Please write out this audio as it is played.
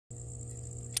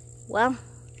Well,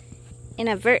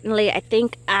 inadvertently, I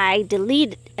think I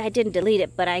didn't delete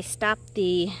it, but I stopped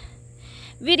the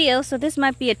video, so this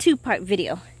might be a two-part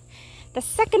video. The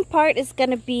second part is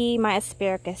gonna be my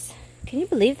asparagus. Can you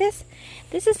believe this?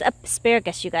 This is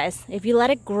asparagus, you guys. If you let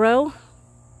it grow,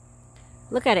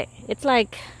 look at it. It's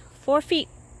like 4 feet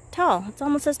tall. It's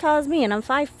almost as tall as me, and I'm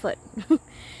 5 foot.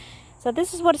 So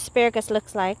this is what asparagus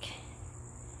looks like.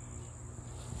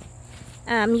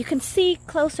 You can see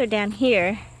closer down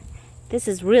here. This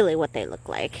is really what they look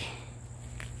like.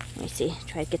 Let me see.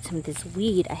 Try to get some of this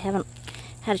weed. I haven't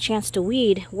had a chance to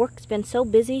weed. Work's been so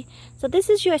busy. So this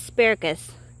is your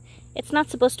asparagus. It's not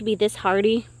supposed to be this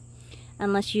hardy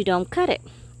unless you don't cut it.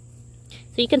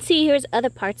 So you can see here's other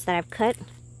parts that I've cut.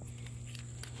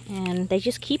 And they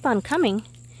just keep on coming.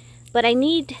 But I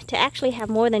need to actually have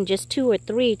more than just 2 or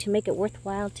 3 to make it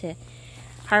worthwhile to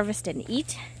harvest and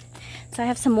eat. So I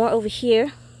have some more over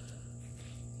here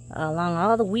along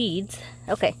all the weeds.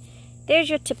 Okay, there's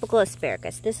your typical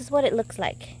asparagus. This is what it looks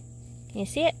like. Can you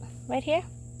see it right here?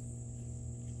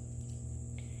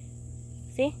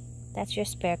 See? That's your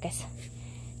asparagus.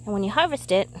 And when you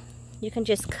harvest it, you can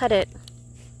just cut it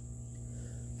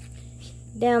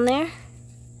down there.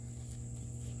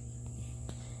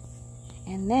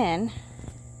 And then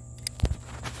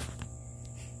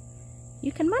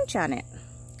you can munch on it.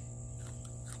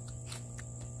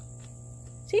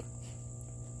 See?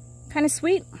 Kind of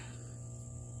sweet.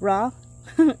 Raw.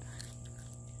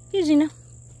 Here's Xena.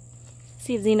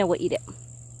 See if Xena will eat it.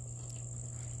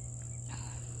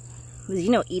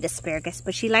 Xena will eat asparagus,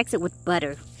 but she likes it with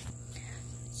butter.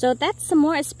 So that's some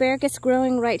more asparagus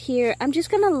growing right here. I'm just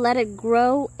going to let it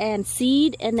grow and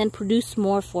seed and then produce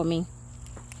more for me.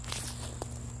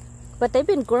 But they've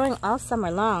been growing all summer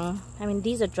long. I mean,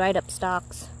 these are dried up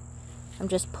stalks. I'm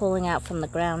just pulling out from the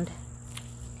ground.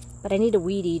 But I need a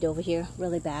weed eat over here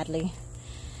really badly.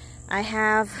 I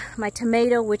have my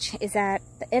tomato, which is at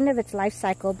the end of its life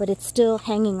cycle, but it's still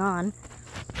hanging on.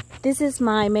 This is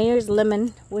my Mayor's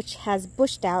lemon, which has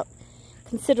bushed out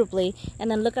considerably.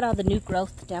 And then look at all the new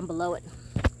growth down below it.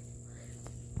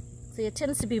 So it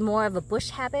tends to be more of a bush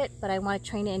habit, but I want to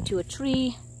train it into a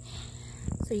tree.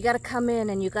 So you got to come in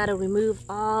and you got to remove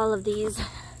all of these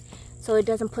so it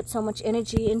doesn't put so much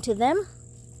energy into them.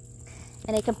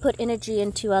 And it can put energy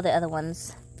into all the other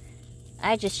ones.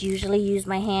 I just usually use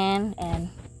my hand and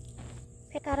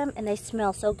pick at them, and they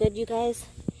smell so good, you guys.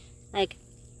 Like,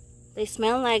 they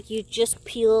smell like you just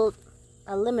peeled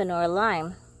a lemon or a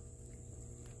lime.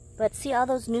 But see all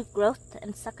those new growth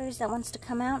and suckers that wants to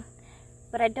come out?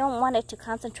 But I don't want it to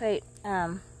concentrate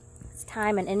its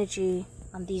time and energy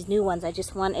on these new ones. I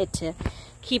just want it to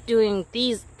keep doing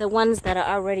these, the ones that are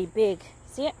already big.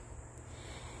 See it?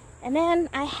 And then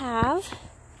I have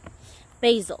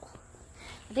basil.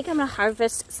 I think I'm gonna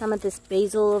harvest some of this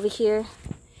basil over here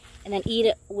and then eat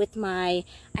it with my,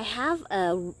 I have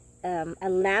a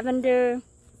lavender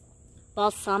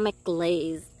balsamic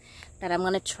glaze that I'm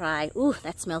gonna try. Ooh,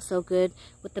 that smells so good.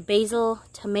 With the basil,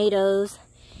 tomatoes,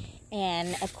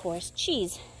 and of course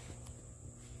cheese.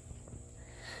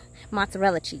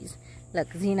 Mozzarella cheese. Look,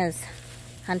 Xena's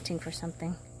hunting for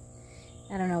something.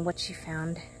 I don't know what she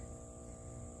found.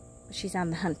 But she's on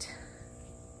the hunt.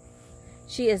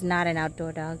 She is not an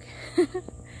outdoor dog.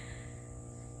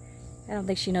 I don't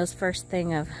think she knows first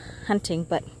thing of hunting,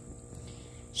 but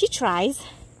she tries.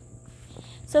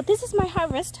 So this is my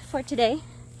harvest for today.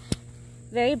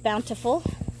 Very bountiful.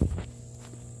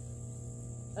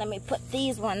 Let me put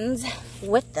these ones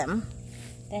with them.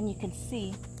 Then you can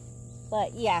see.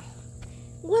 But yeah.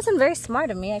 It wasn't very smart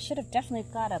of me. I should have definitely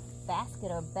got a basket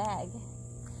or bag.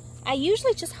 I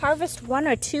usually just harvest 1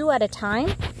 or 2 at a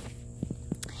time.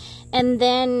 And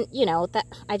then, you know, that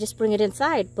I just bring it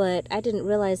inside. But I didn't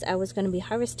realize I was going to be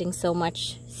harvesting so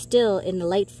much still in the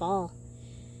late fall.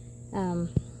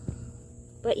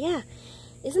 But yeah,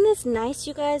 isn't this nice,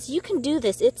 you guys? You can do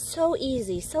this. It's so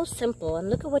easy, so simple. And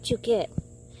look at what you get.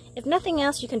 If nothing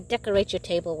else, you can decorate your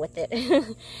table with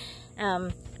it.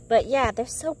 But yeah, they're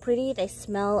so pretty. They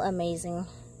smell amazing.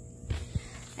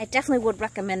 I definitely would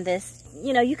recommend this.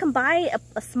 You know, you can buy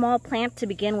a small plant to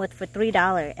begin with for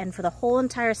 $3, and for the whole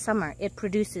entire summer, it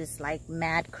produces like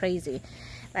mad crazy.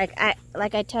 Like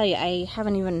I tell you, I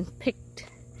haven't even picked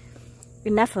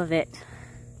enough of it,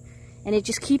 and it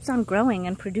just keeps on growing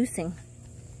and producing.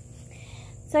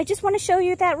 So I just want to show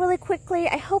you that really quickly.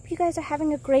 I hope you guys are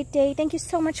having a great day. Thank you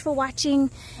so much for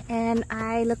watching, and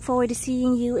I look forward to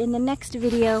seeing you in the next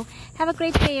video. Have a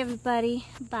great day, everybody.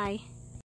 Bye.